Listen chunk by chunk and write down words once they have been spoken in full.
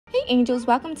angels,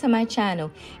 welcome to my channel.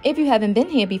 If you haven't been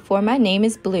here before, my name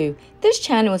is Blue. This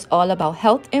channel is all about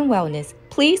health and wellness.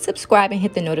 Please subscribe and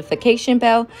hit the notification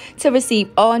bell to receive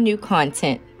all new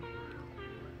content.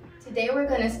 Today we're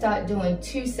going to start doing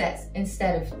 2 sets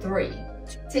instead of 3.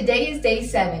 Today is day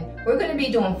 7. We're going to be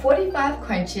doing 45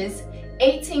 crunches,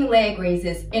 18 leg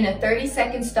raises, and a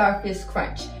 30-second starfish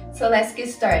crunch. So let's get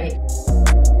started.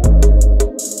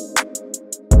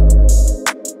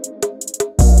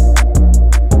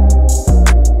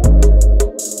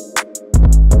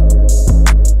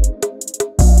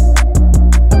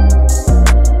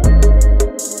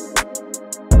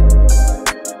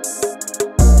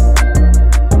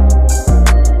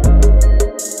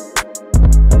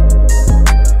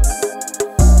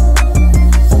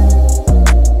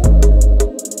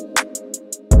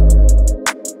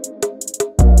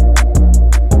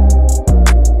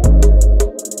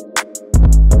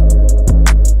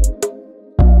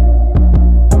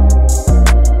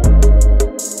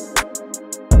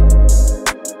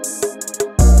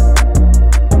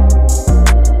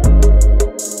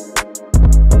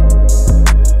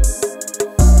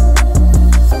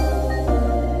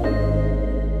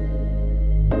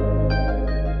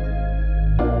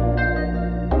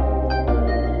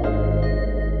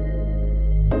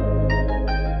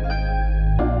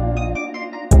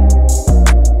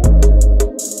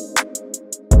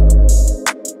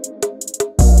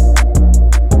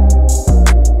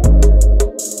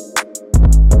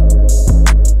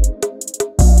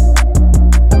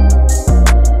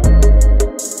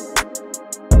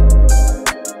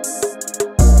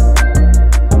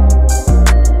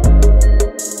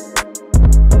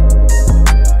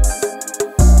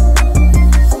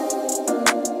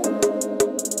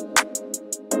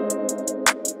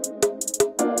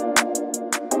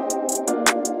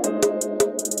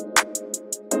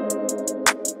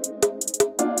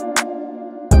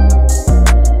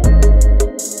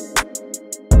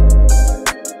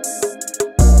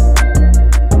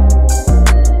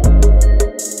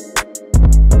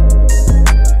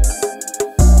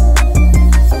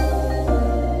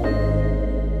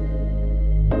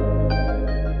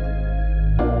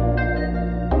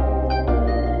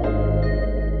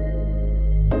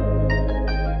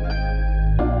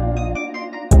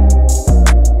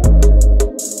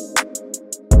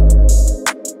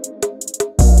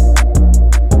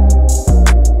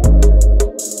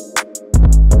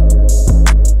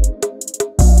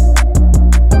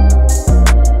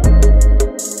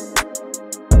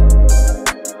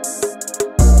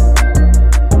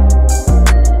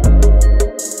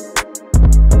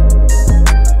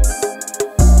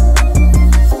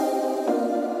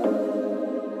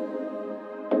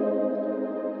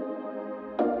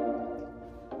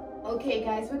 Okay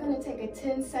guys, we're going to take a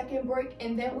 10-second break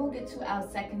and then we'll get to our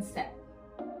second set.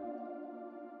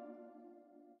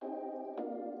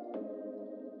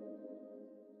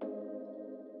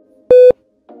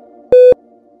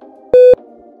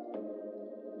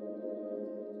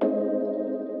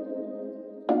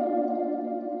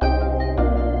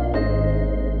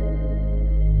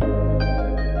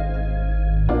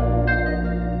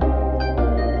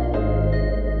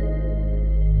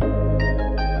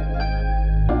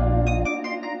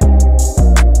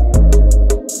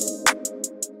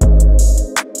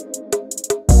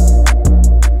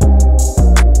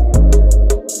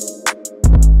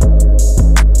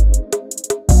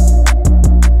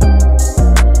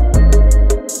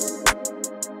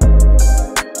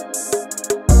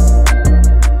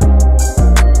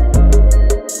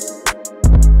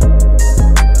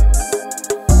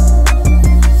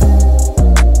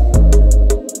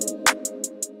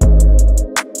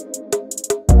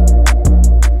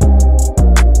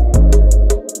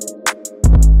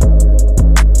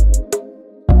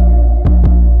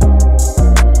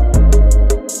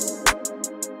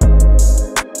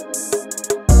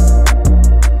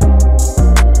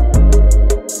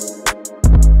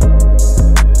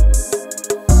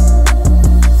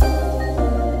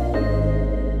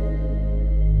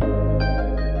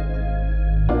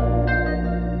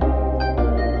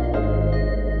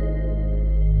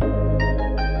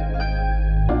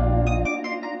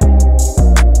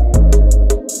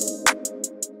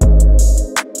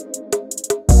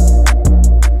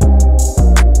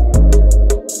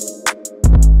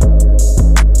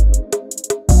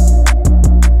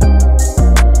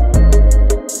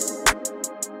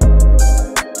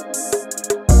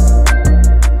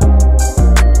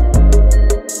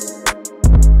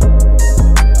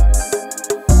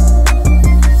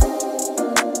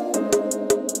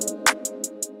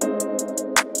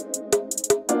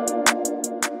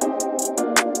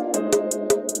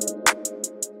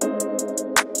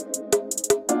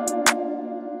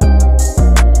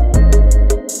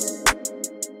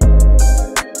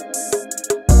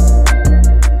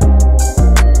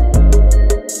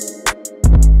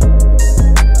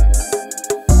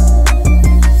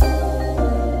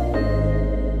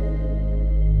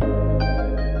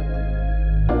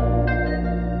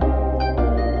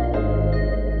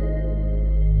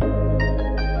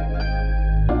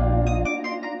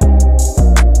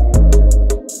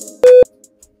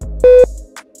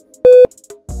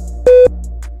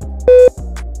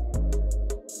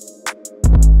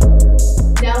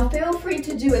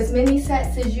 do as many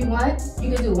sets as you want.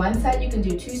 You can do 1 set, you can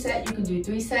do 2 sets, you can do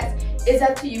 3 sets. It's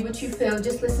up to you what you feel.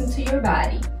 Just listen to your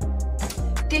body.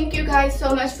 Thank you guys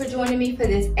so much for joining me for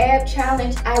this ab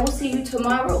challenge. I will see you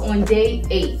tomorrow on day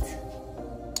 8.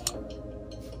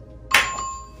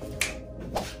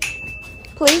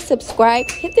 Please subscribe,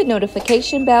 hit the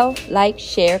notification bell, like,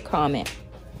 share, comment.